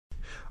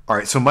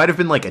Alright, so it might have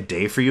been like a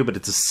day for you, but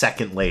it's a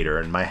second later,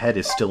 and my head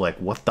is still like,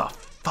 what the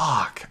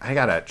fuck? I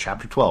gotta,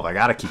 chapter 12, I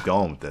gotta keep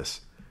going with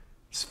this.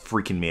 It's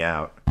freaking me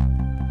out.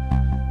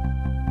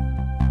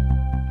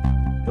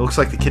 It looks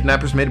like the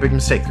kidnappers made a big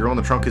mistake. The girl in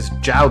the trunk is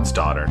Jowd's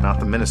daughter, not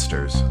the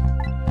minister's.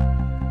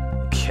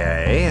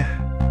 Okay.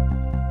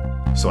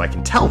 So I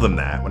can tell them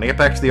that. When I get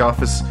back to the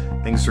office,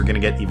 things are gonna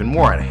get even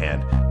more out of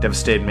hand.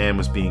 Devastated man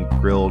was being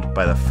grilled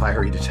by the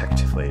fiery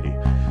detective lady.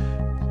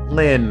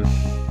 Lynn.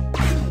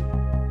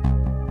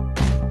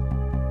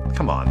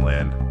 Come on,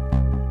 Lynn.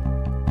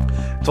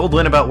 I told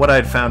Lynn about what I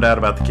had found out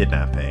about the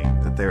kidnapping.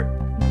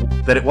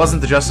 That it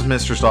wasn't the Justice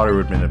Minister's daughter who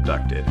had been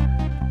abducted.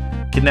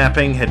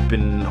 Kidnapping had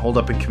been holed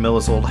up in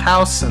Camilla's old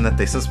house, and that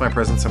they sensed my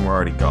presence and were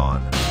already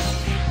gone.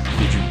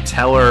 Did you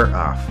tell her?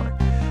 Ah, fuck.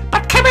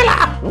 But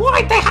Camilla!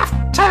 Why do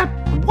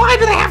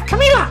they have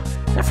Camilla?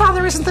 Their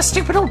father isn't the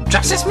stupid old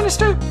Justice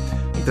Minister.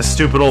 I think the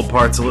stupid old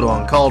part's a little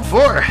uncalled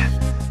for.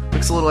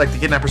 Looks a little like the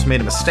kidnappers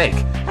made a mistake.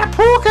 That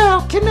poor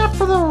girl kidnapped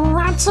for the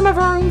ransom of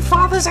her own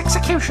father's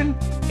execution.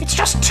 It's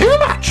just too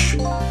much.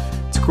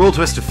 It's a cruel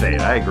twist of fate,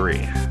 I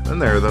agree. Then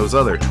there are those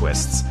other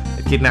twists.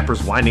 The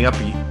kidnappers winding up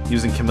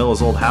using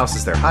Camilla's old house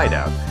as their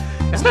hideout.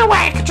 There's no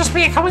way it could just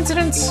be a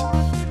coincidence.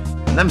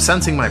 And them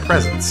sensing my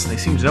presence, they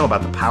seem to know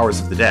about the powers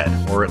of the dead.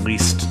 Or at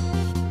least,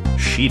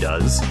 she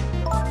does.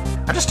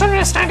 I just don't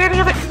understand any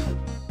of it.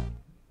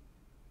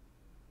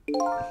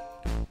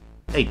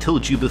 I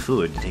told you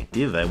before,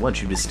 Detective, I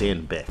want you to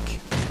stand back.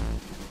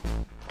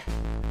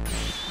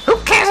 Who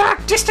cares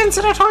about distance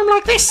at a time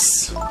like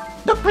this?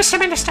 Look, Mr.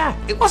 Minister,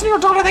 it wasn't your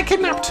daughter they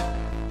kidnapped.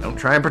 Don't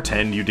try and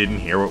pretend you didn't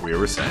hear what we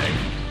were saying.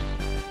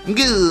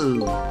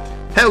 Goo!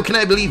 How can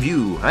I believe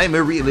you? I'm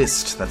a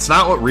realist. That's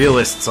not what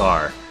realists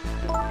are.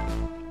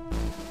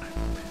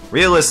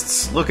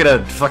 Realists look at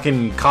a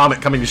fucking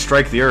comet coming to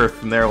strike the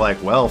Earth, and they're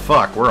like, well,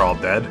 fuck, we're all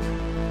dead.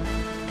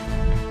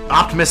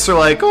 Optimists are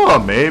like, oh,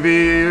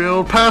 maybe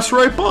it'll pass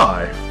right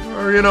by.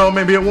 Or, you know,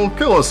 maybe it won't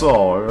kill us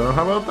all.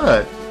 How about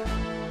that?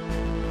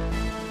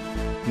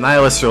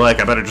 Nihilists are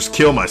like, I better just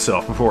kill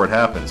myself before it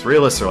happens.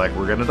 Realists are like,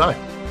 we're gonna die.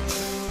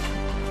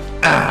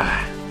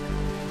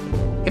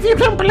 If you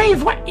don't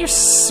believe what we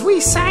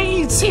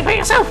say, see for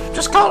yourself.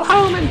 Just call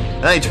home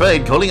and... I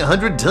tried calling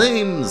 100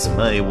 times.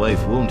 My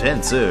wife won't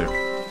answer.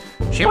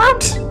 She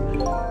won't?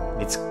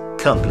 It's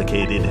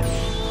complicated.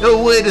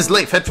 Oh, why does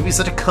life have to be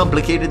such a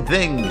complicated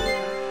thing?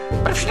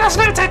 But if she doesn't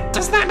answer,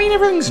 doesn't that mean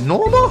everything's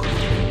normal?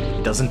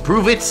 It doesn't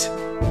prove it.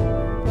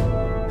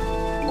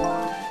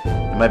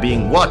 Am I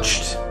being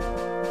watched?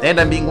 And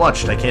I'm being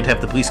watched. I can't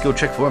have the police go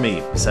check for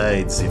me.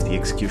 Besides, if the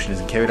execution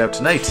isn't carried out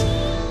tonight,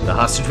 the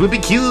hostage will be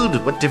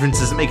killed. What difference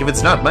does it make if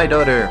it's not my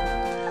daughter?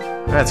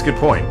 That's a good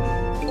point.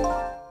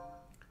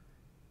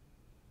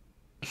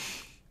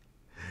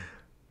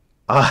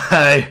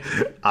 I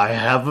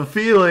have a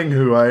feeling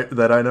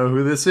that I know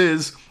who this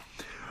is.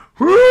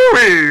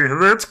 Whoo-wee,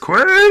 that's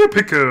quite a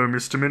pickle,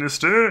 Mr.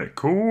 Minister.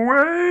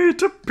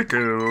 Quite a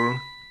pickle.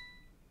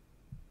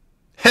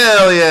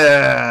 Hell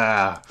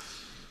yeah!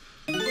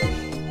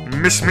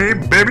 Miss me,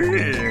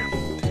 baby?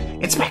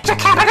 Inspector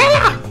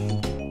Cabanilla!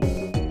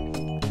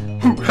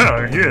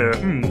 Hoo-ha,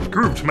 yeah,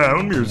 groove to my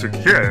own music,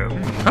 yeah.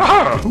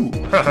 Ha-ha,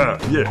 hoo-ha-ha,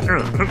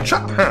 yeah,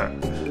 cha-ha.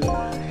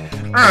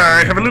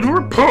 I have a little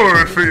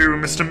report for you,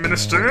 Mr.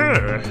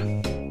 Minister.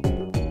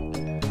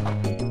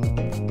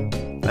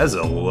 That's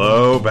a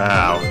low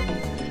bow.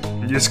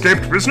 The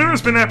escaped prisoner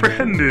has been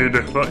apprehended.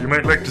 Thought you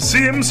might like to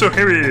see him, so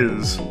here he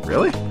is.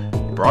 Really?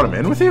 You brought him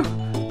in with you?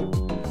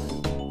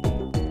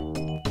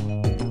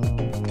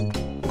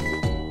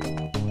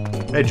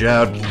 Hey,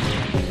 Jowd.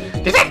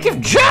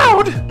 Detective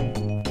Jowd!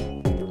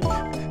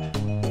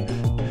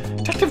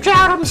 Detective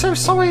Jowd, I'm so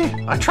sorry.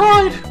 I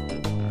tried.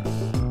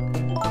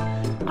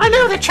 I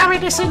know that you're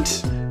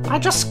innocent. I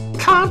just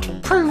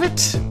can't prove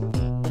it.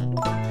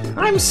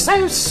 I'm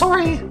so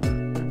sorry.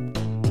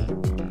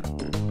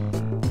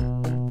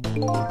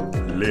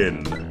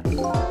 Lynn,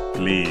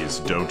 please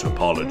don't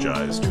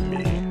apologize to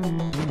me.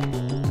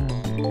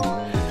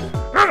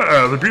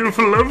 Ah, the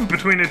beautiful love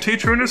between a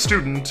teacher and a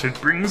student.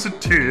 It brings a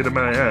tear to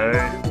my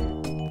eye.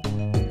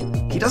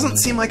 He doesn't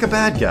seem like a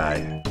bad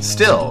guy.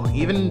 Still,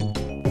 even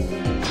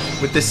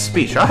with this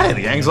speech. Oh, hey,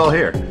 the gang's all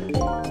here.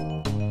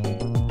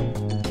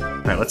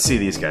 Alright, let's see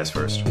these guys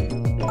first.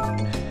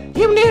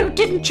 You knew,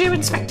 didn't you,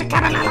 Inspector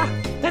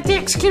Cabanilla, that the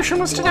execution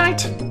was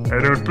tonight? I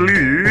don't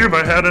believe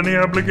I had any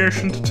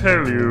obligation to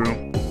tell you.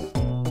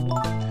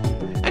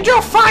 And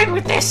you're fine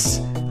with this?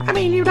 I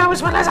mean, you know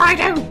as well as I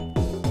do.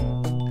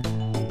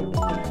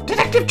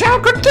 Detective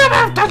Jowd could never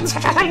have done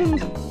such a thing.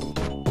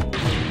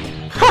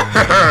 Ha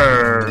ha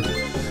ha!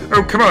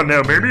 Oh, come on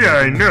now, baby,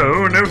 I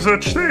know no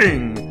such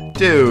thing.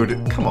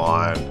 Dude, come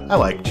on. I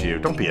liked you.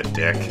 Don't be a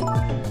dick.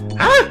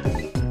 Huh?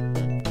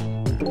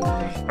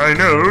 I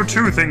know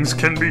two things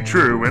can be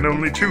true, and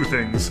only two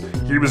things.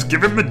 He was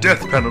given the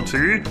death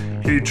penalty.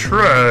 He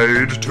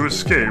tried to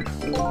escape.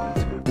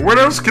 What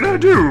else can I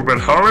do but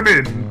haul him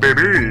in,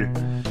 baby?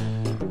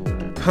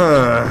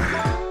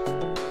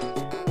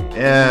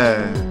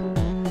 Yeah,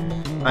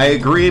 I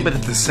agree, but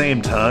at the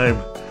same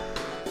time,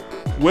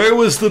 Where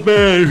was the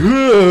man?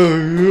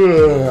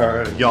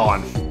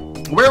 Yawn.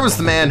 Where was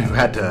the man who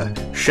had to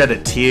shed a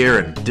tear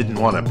and didn't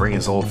want to bring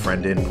his old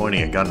friend in,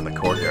 pointing a gun in the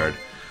courtyard?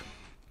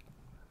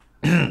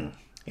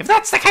 If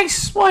that's the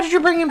case, why did you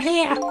bring him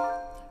here?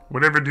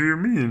 Whatever do you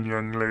mean,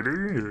 young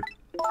lady?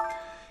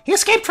 He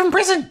escaped from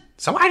prison,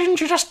 so why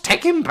didn't you just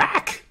take him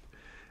back?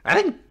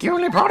 I think you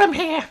only brought him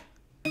here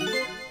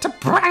to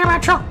brag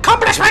about your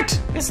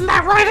accomplishment! Isn't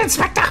that right,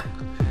 Inspector?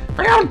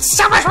 For your own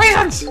selfish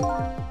reasons!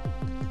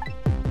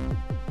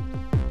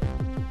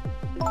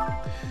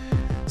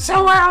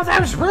 So are all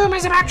those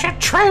rumors about you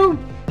true?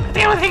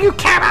 The only thing you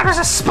care about is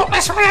a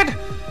spotless lad?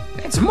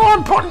 It's more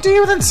important to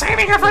you than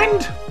saving a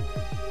friend?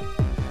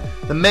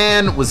 The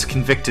man was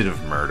convicted of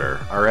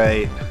murder,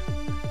 alright?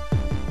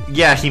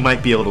 Yeah, he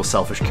might be a little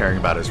selfish caring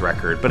about his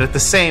record, but at the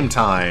same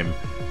time,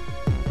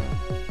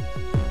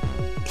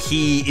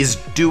 he is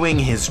doing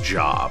his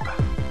job.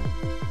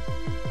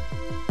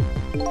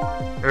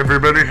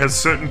 Everybody has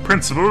certain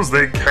principles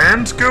they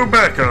can't go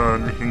back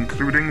on,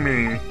 including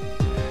me.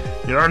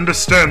 You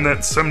understand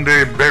that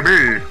someday,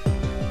 baby?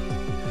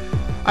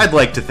 I'd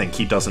like to think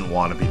he doesn't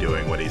want to be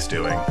doing what he's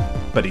doing,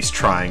 but he's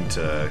trying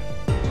to,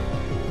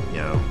 you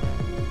know,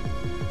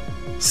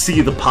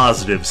 see the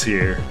positives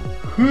here.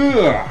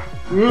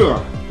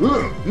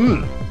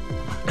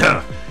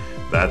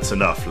 That's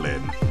enough,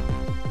 Lynn.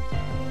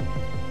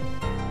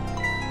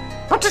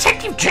 But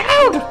Detective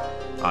Jowd!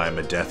 I'm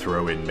a death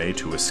row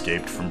inmate who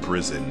escaped from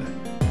prison.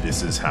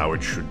 This is how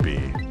it should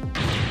be.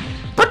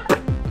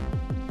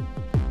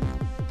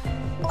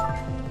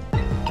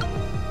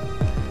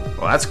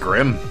 Well, that's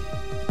grim.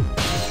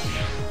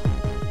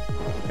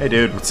 Hey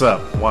dude, what's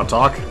up? Wanna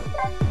talk?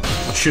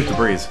 Let's shoot the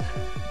breeze.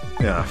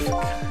 Yeah,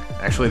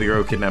 actually the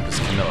girl who kidnapped is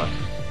Camilla.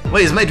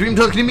 Wait, is my dream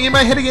talking to me in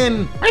my head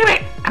again? Wait a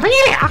minute,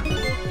 Amelia!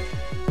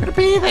 Could it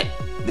be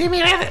the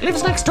Amelia that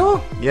lives next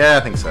door? Yeah, I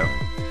think so.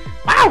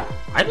 Wow!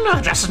 I didn't know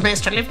the Justice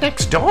Minister lived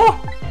next door!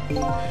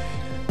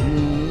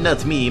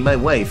 Not me, my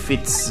wife.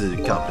 It's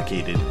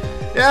complicated.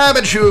 Yeah, I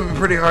bet you it would be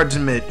pretty hard to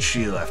admit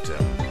she left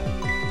him.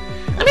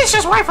 The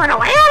Minister's wife ran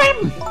away on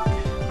him!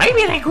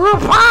 Maybe they grew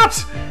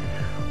apart!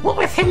 What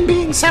with him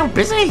being so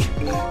busy?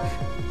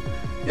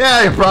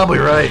 Yeah, you're probably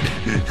right.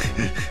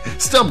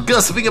 Stop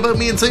gossiping about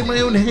me inside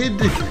my own head.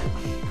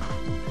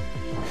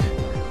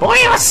 Boy,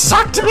 it would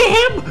suck to be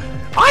him!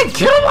 I'd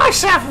kill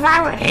myself if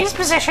I were in his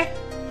position!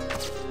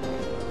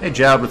 Hey,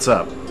 Jowd, what's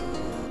up?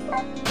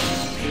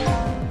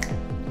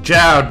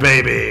 Jowd,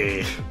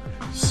 baby!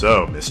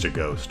 So, Mr.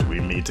 Ghost, we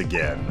meet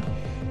again.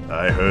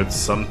 I heard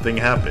something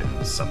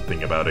happened.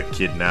 Something about a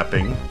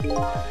kidnapping.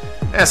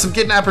 Yeah, some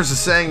kidnappers are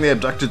saying they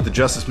abducted the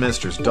Justice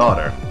Minister's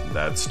daughter.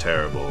 That's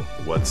terrible.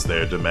 What's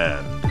their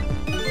demand?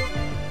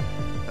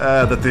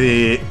 That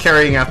the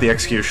carrying out the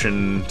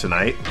execution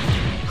tonight.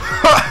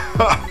 Ha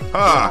ha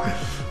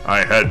ha!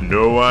 I had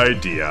no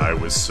idea I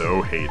was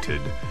so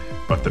hated.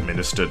 But the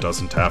minister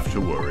doesn't have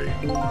to worry.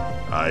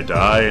 I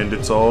die and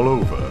it's all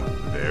over.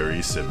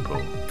 Very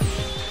simple.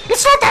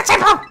 It's not that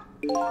simple!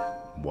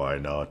 Why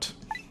not?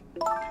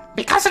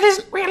 Because it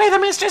isn't really the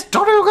Minister's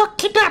daughter who got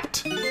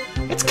kidnapped!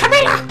 It's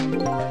Camilla!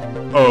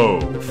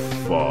 Oh,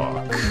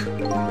 fuck.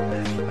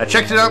 I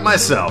checked it out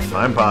myself,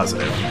 I'm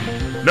positive.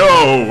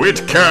 No,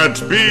 it can't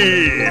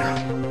be!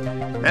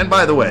 And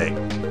by the way,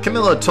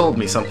 Camilla told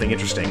me something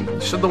interesting.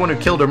 She said the one who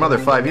killed her mother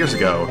 5 years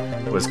ago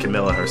was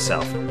Camilla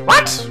herself.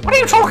 What? What are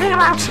you talking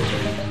about?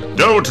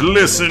 Don't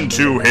listen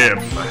to him!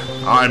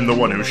 I'm the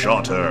one who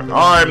shot her.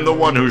 I'm the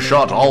one who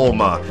shot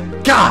Alma.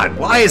 God,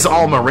 why is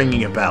Alma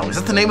ringing a bell? Is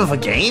that the name of a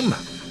game?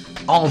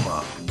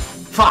 Alma.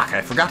 Fuck,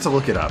 I forgot to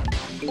look it up.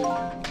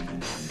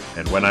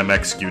 And when I'm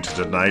executed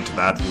tonight,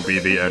 that will be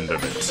the end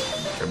of it.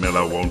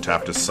 Camilla won't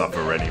have to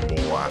suffer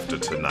anymore after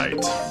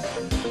tonight.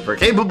 For a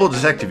capable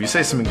detective, you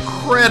say some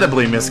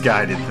incredibly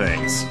misguided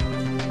things.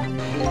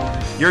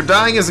 Your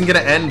dying isn't going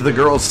to end the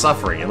girl's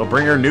suffering. It'll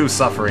bring her new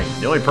suffering.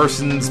 The only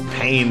person's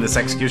pain this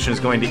execution is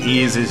going to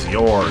ease is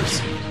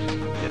yours.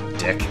 You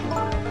dick.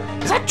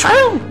 Is that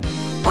true?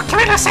 What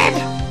Camilla said?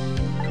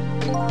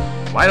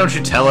 Why don't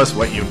you tell us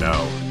what you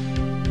know?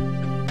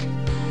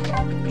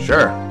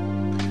 Sure.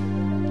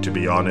 To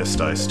be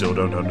honest, I still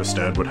don't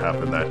understand what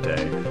happened that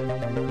day.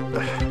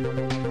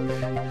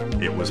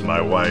 It was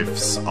my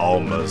wife's,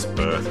 Alma's,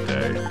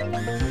 birthday.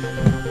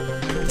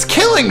 It's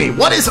killing me!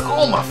 What is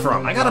Alma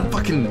from? I gotta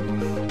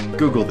fucking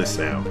Google this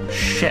now.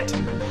 Shit.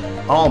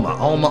 Alma.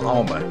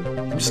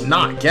 I'm just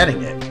not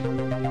getting it.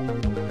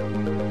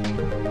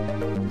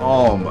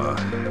 Alma.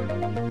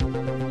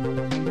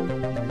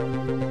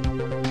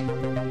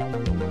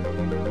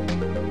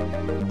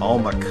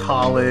 Alma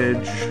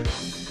College.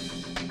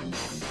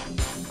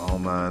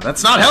 Alma...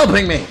 That's not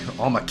helping me!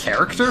 Alma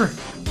character?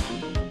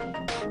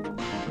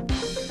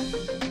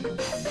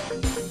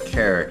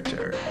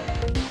 Character.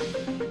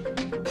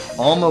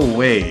 Alma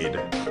Wade.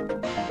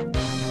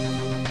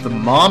 The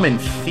Mom in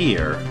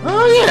Fear.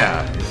 Oh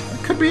yeah,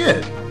 that could be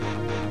it.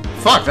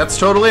 Fuck, that's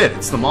totally it.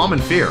 It's the Mom in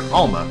Fear.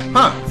 Alma.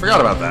 Huh, forgot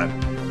about that.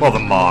 Well, the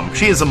mom.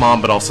 She is a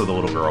mom, but also the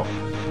little girl.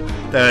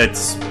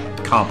 It's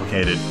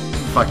complicated.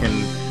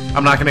 Fucking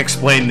I'm not going to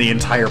explain the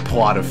entire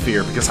plot of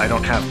Fear because I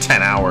don't have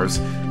 10 hours.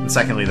 And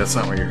secondly, that's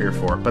not what you're here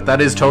for. But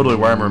that is totally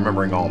where I'm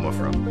remembering Alma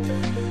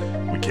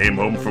from. We came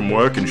home from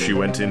work and she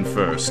went in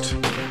first.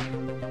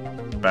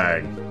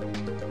 Bang.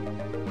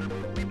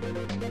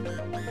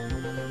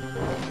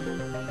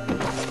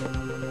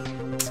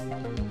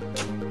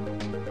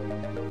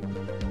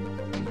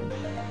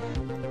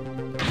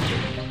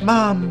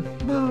 Mom.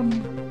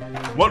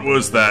 What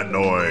was that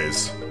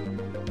noise?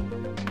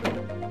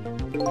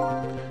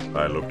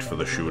 I looked for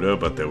the shooter,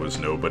 but there was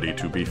nobody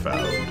to be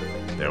found.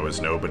 There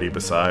was nobody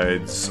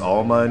besides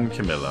Alma and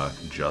Camilla,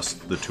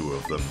 just the two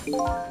of them.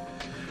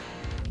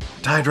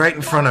 Died right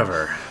in front of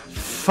her.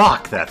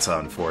 Fuck, that's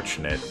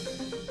unfortunate.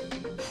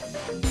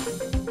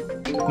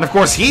 And of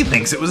course he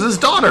thinks it was his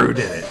daughter who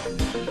did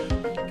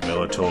it.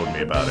 Camilla told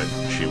me about it.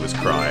 She was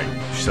crying.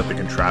 She said the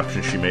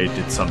contraption she made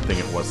did something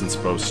it wasn't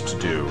supposed to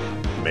do.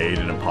 Made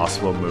an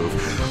impossible move.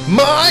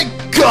 My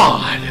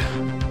God!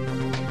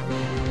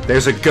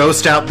 There's a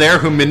ghost out there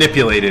who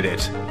manipulated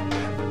it.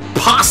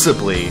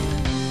 Possibly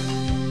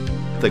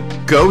the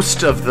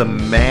ghost of the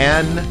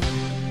man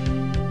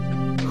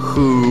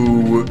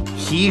who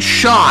he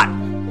shot.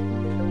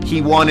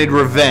 He wanted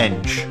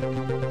revenge.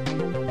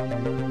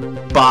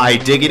 By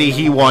diggity,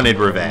 he wanted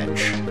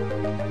revenge.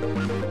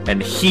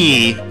 And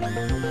he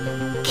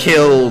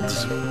killed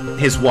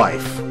his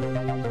wife.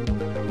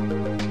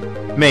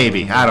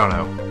 Maybe, I don't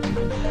know.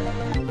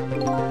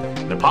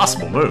 An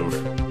impossible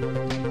move.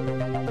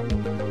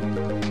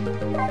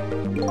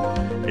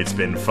 It's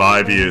been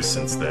 5 years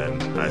since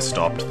then. I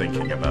stopped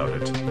thinking about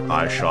it.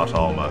 I shot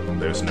Alma.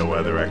 There's no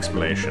other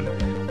explanation.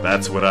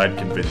 That's what I'd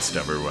convinced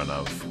everyone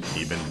of,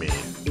 even me.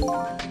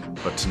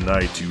 But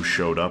tonight you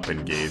showed up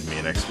and gave me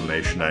an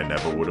explanation I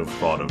never would have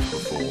thought of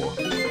before.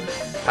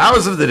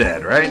 Powers of the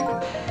dead, right?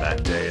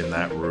 That day in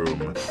that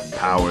room.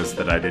 Powers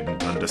that I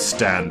didn't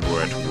understand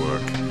were at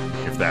work.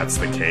 If that's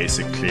the case,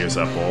 it clears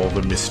up all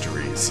the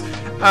mysteries.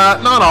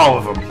 Not all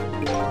of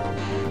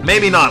them.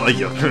 Maybe not like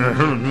you.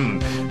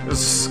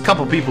 There's a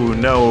couple people who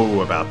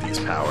know about these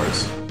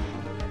powers.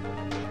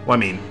 Well, I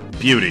mean,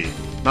 Beauty.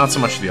 Not so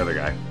much the other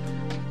guy.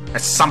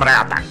 There's somebody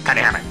out there. God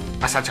damn it.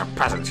 That's such a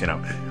presence, you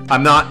know.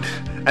 I'm not...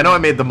 I know I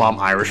made the mom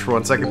Irish for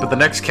 1 second, but the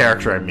next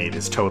character I made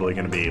is totally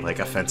going to be, like,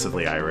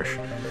 offensively Irish.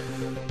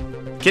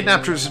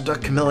 Kidnappers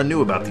abduct Camilla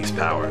knew about these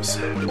powers.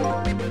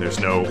 There's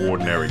no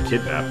ordinary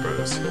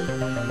kidnappers.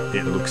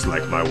 It looks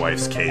like my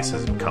wife's case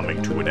isn't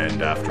coming to an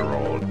end after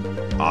all.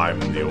 I'm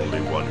the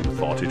only one who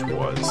thought it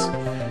was.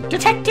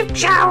 Detective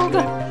Child!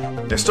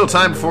 There's still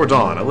time before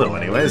dawn, a little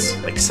anyways.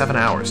 Like 7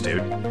 hours,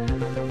 dude.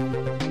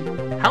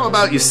 How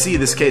about you see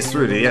this case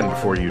through to the end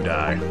before you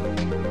die?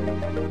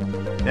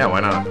 Yeah,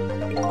 why not?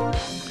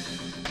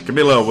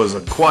 Camilla was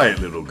a quiet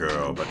little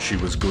girl, but she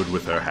was good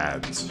with her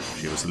hands.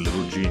 She was a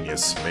little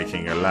genius,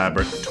 making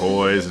elaborate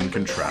toys and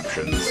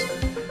contraptions.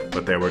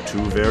 But there were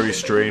two very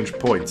strange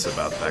points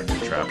about that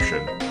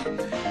contraption.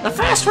 The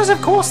first was,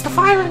 of course, the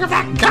firing of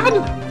that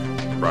gun!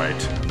 Right,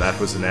 that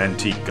was an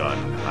antique gun.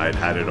 I'd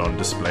had it on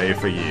display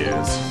for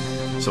years.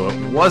 So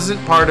it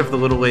wasn't part of the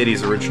little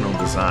lady's original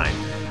design.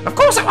 Of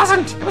course it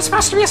wasn't! It was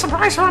supposed to be a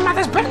surprise for her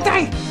mother's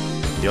birthday!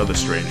 The other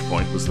strange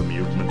point was the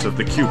movement of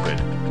the Cupid.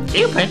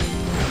 Cupid?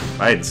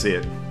 I didn't see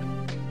it.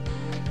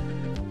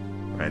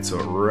 Alright, so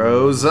it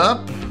rose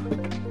up.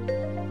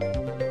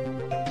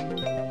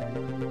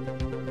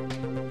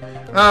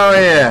 Oh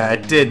yeah,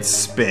 it did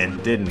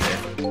spin, didn't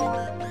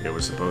it? It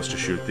was supposed to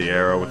shoot the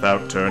arrow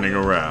without turning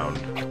around.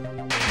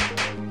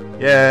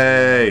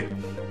 Yay!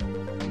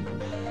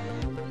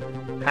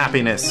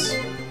 Happiness.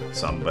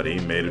 Somebody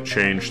made a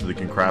change to the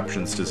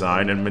contraption's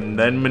design and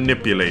then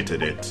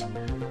manipulated it.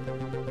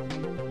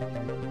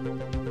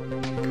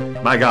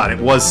 My God, it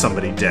was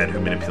somebody dead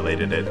who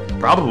manipulated it.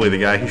 Probably the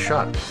guy he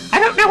shot. I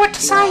don't know what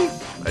to say.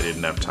 I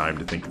didn't have time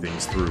to think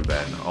things through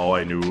then. All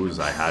I knew was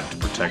I had to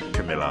protect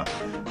Camilla.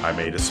 I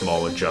made a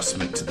small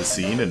adjustment to the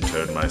scene and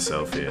turned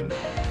myself in.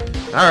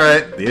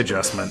 Alright, the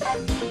adjustment.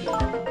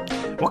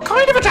 What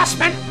kind of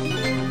adjustment?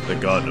 The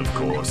gun, of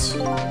course.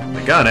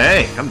 The gun,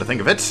 eh? Come to think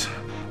of it.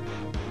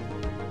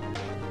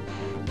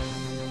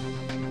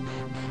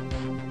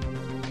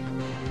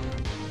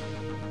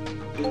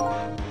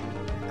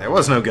 There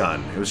was no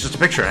gun. It was just a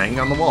picture hanging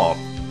on the wall.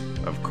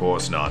 Of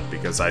course not,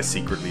 because I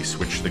secretly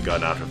switched the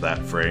gun out of that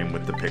frame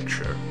with the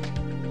picture.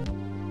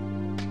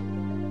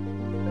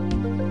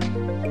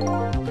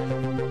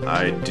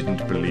 I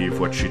didn't believe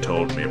what she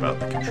told me about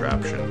the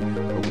contraption,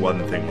 but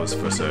one thing was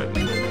for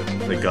certain.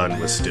 The gun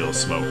was still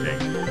smoking.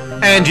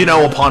 And you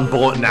know, upon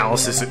bullet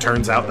analysis, it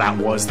turns out that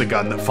was the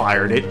gun that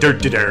fired it.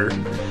 Dur-dur-dur.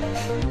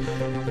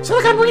 So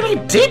the gun really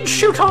did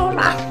shoot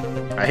Alma!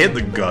 I hid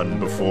the gun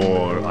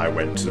before I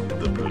went to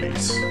the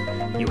police.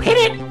 You hid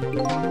it?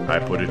 I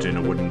put it in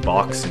a wooden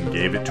box and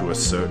gave it to a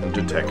certain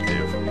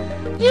detective.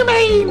 You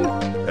mean?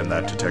 And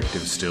that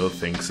detective still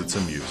thinks it's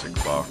a music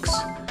box.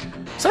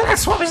 So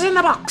that's what was in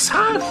the box,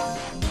 huh?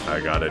 I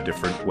got a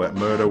different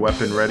murder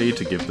weapon ready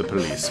to give the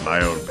police,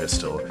 my own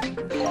pistol.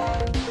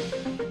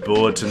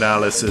 Bullet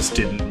analysis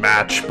didn't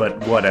match,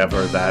 but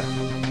whatever, that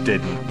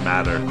didn't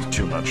matter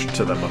too much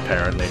to them,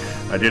 apparently.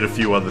 I did a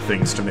few other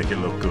things to make it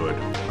look good.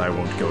 I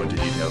won't go into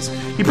details.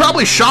 He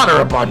probably shot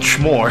her a bunch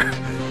more.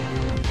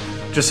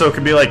 Just so it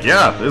can be like,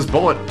 yeah, this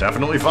bullet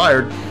definitely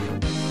fired.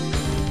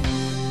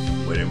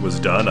 When it was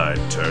done, I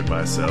turned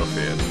myself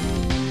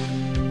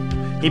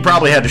in. He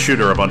probably had to shoot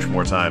her a bunch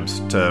more times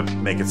to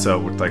make it so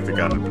it looked like the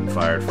gun had been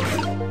fired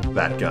from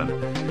that gun.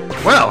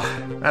 Well,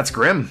 that's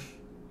grim.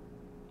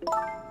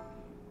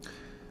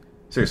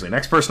 Seriously,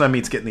 next person I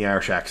meet's getting the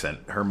Irish accent.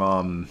 Her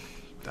mom,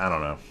 I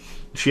don't know.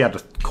 She had a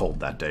cold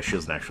that day. She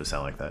doesn't actually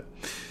sound like that.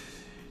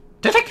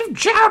 Detective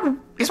Jowd,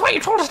 is what you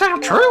told us now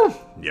true?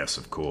 Yes,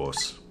 of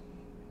course.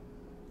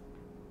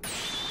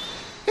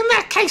 In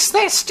that case,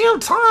 there's still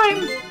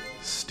time.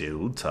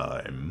 Still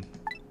time.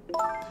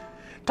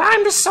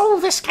 Time to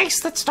solve this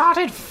case that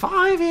started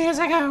 5 years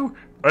ago.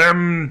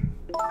 I'm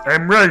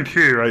right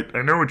here.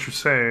 I know what you're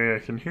saying. I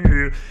can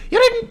hear you. You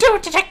didn't do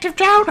it, Detective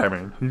Jowd. I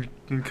mean,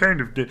 you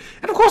kind of did.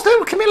 And of course,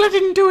 little Camilla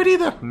didn't do it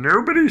either.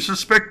 Nobody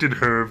suspected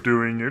her of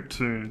doing it.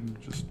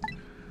 Just...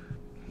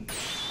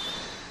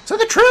 So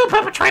the true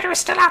perpetrator is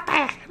still out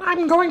there, and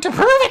I'm going to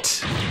prove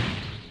it.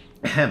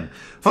 Ahem.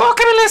 For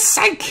Camilla's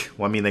sake.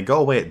 Well, I mean, they go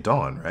away at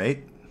dawn,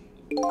 right?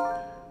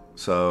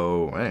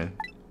 So, eh.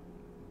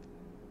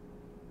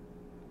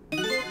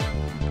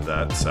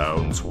 That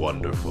sounds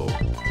wonderful.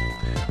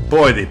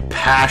 Boy, the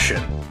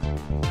passion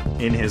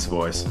in his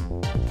voice.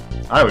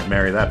 I would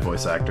marry that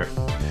voice actor.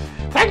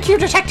 Thank you,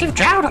 Detective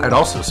Jowd. I'd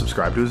also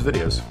subscribe to his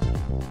videos.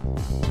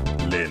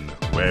 Lynn,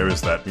 where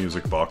is that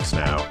music box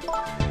now?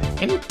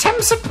 In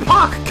Thameside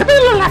Park.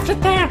 Camilla left it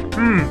there.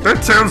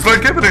 That sounds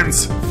like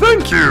evidence.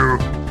 Thank you.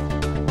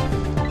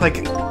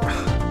 Like,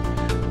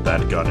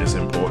 that gun is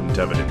important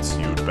evidence.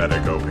 You'd better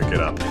go pick it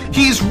up.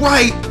 He's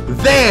right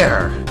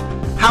there!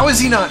 How is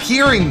he not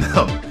hearing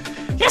them?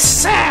 Yes,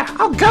 sir.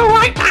 I'll go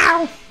right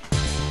now.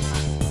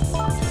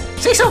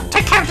 Cecil,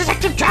 take care of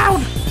Detective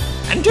Jowd.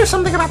 And do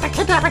something about the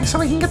kidnapping so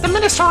we can get the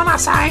minister on our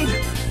side.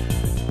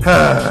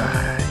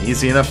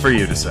 Easy enough for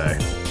you to say.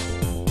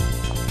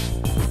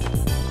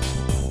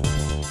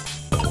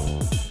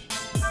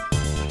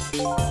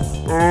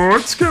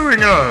 What's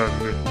going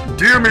on?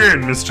 Dear me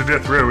in, Mr.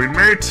 Death Row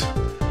inmate.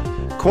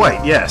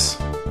 Quite, yes.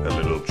 A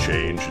little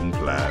change in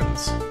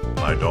plans.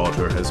 My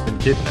daughter has been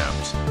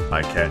kidnapped.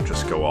 I can't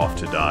just go off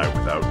to die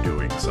without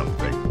doing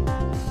something.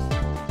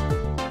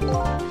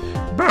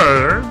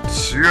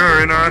 But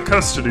you're in our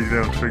custody,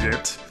 don't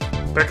forget.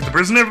 Back at the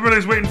prison,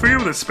 everybody's waiting for you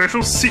with a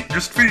special seat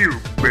just for you,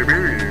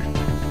 baby.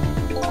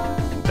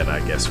 Then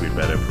I guess we'd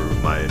better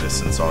prove my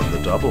innocence on the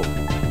double.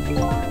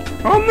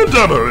 On the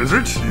double, is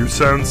it? You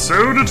sound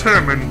so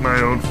determined, my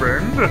old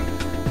friend.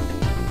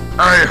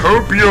 I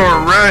hope you're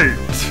right.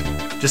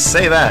 Just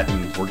say that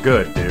and we're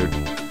good, dude.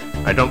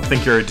 I don't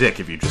think you're a dick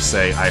if you just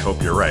say, I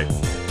hope you're right.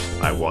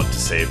 I want to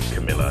save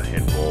Camilla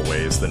in more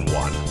ways than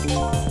one.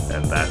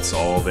 And that's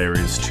all there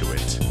is to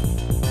it.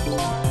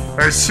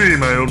 I see,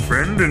 my old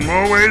friend, in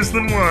more ways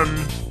than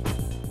one.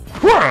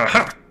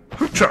 Wha-ha!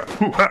 Hoo-cha!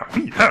 Hoo-ha!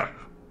 Hee-ha!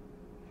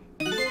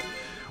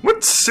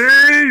 What say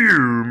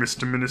you,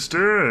 Mr.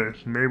 Minister?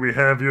 May we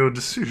have your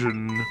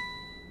decision?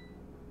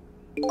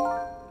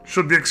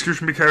 Should the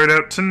execution be carried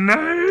out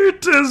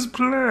tonight as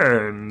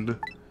planned?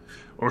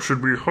 Or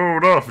should we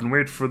hold off and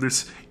wait for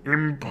this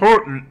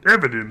important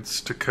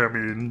evidence to come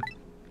in?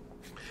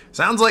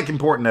 Sounds like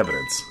important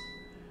evidence.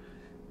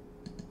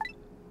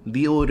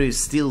 The order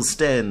still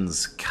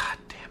stands. God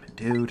damn it,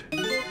 dude.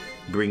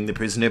 Bring the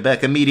prisoner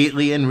back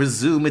immediately and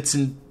resume its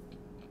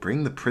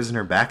Bring the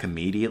prisoner back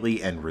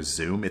immediately and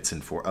resume its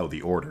Oh,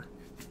 the order.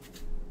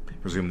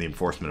 Resume the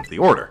enforcement of the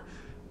order.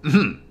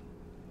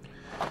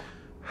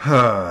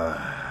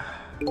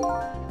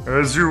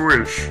 As you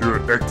wish,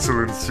 Your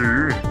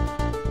Excellency.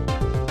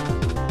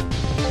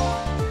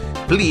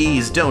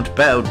 Please don't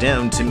bow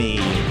down to me.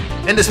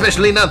 And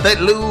especially not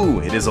that Lou.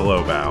 It is a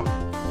low bow.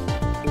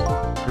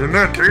 In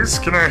that case,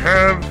 can I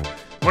have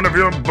one of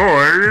your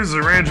boys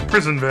arrange a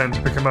prison van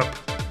to pick him up?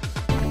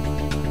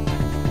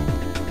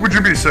 Would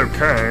you be so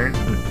kind?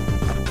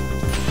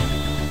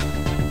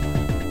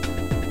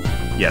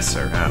 Yes,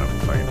 sir. I don't know.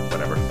 Fine.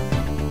 Whatever.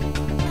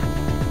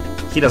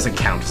 He doesn't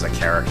count as a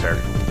character.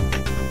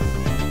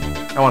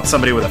 I want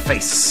somebody with a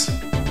face.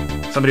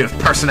 Somebody with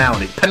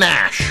personality.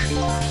 Panache.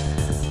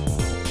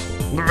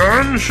 The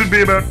van should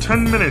be about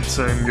 10 minutes,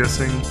 I'm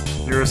guessing.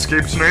 Your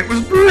escape tonight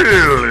was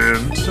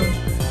brilliant.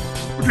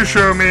 Would you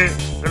show me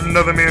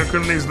another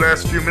miracle in these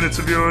last few minutes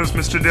of yours,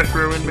 Mr. Death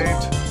Row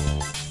inmate?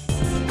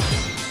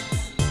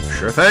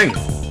 Sure thing.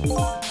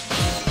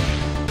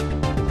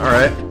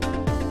 Alright.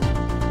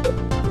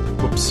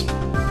 Whoops.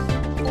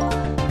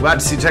 Glad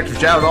to see Detective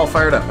Jowd all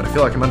fired up, but I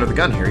feel like I'm under the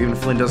gun here. Even if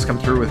Flynn does come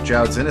through with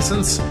Jowd's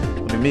innocence,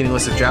 it'll be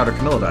meaningless if Jowd or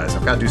Camilla dies.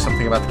 I've got to do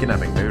something about the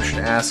kidnapping. Maybe we should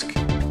ask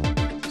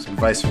some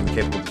advice from the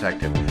capable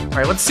detective.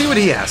 Alright, let's see what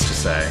he has to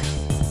say.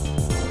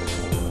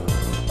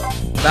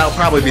 That'll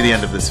probably be the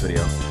end of this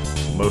video.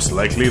 Most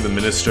likely the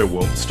minister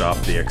won't stop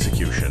the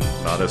execution,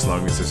 not as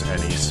long as there's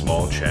any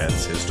small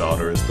chance his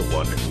daughter is the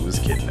one who was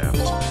kidnapped.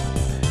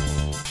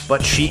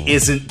 but she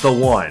isn't the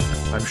one.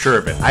 I'm sure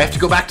of it. I have to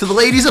go back to the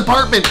lady's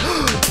apartment.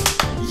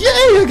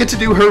 Yay, I get to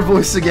do her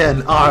voice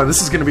again. Ah,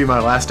 this is going to be my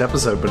last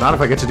episode, but not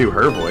if I get to do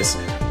her voice.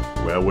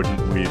 Well, wouldn't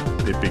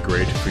it be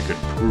great if we could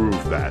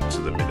prove that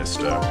to the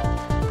minister?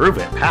 Prove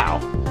it? How?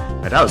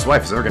 I doubt his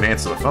wife is ever going to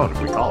answer the phone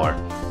if we call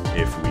her.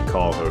 If we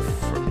call her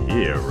from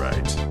here,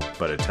 right?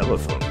 But a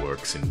telephone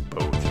works in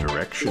both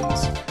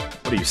directions.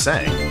 What are you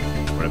saying?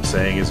 What I'm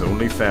saying is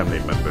only family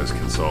members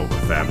can solve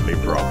a family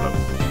problem.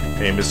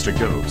 Hey, Mr.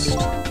 Ghost.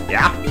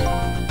 Yeah?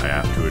 I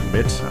have to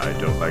admit, I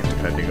don't like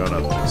depending on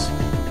others.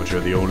 But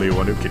you're the only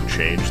one who can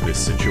change this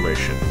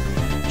situation.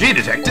 Gee,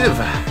 Detective!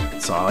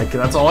 That's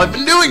all I've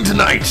been doing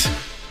tonight!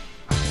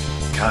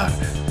 God.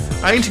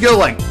 I need to go,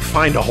 like,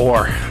 find a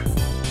whore.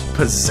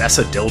 Possess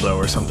a dildo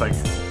or something.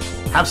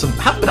 Have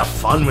a bit of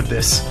fun with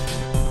this.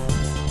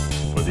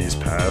 For these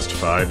past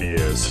 5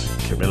 years,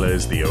 Camilla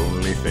is the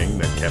only thing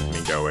that kept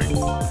me going.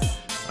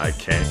 I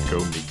can't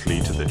go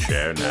meekly to the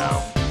chair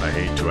now. I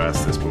hate to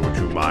ask this, but would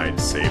you mind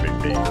saving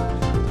me?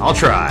 I'll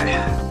try.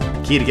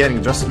 The key to getting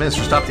the Justice Minister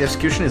to stop the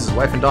execution is his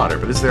wife and daughter,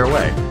 but is there a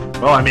way?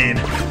 Well, I mean,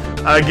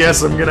 I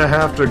guess I'm gonna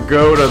have to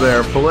go to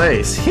their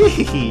place.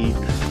 Hee.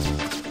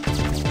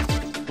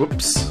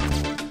 Whoops.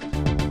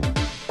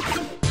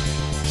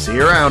 See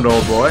you around,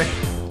 old boy.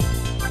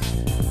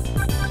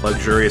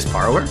 Luxurious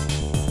parlor?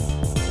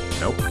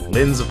 Nope.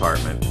 Lynn's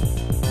apartment.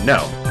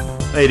 No.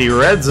 Lady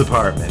Red's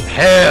apartment.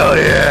 Hell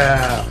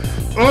yeah!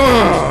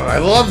 Ugh, I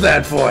love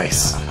that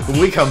voice. When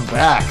we come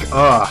back,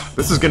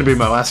 this is going to be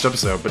my last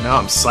episode, but now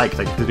I'm psyched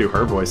I get to do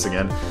her voice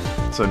again.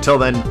 So until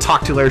then,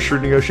 talk to Larry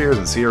Shrewd Negotiators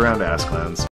and see you around, ass clowns.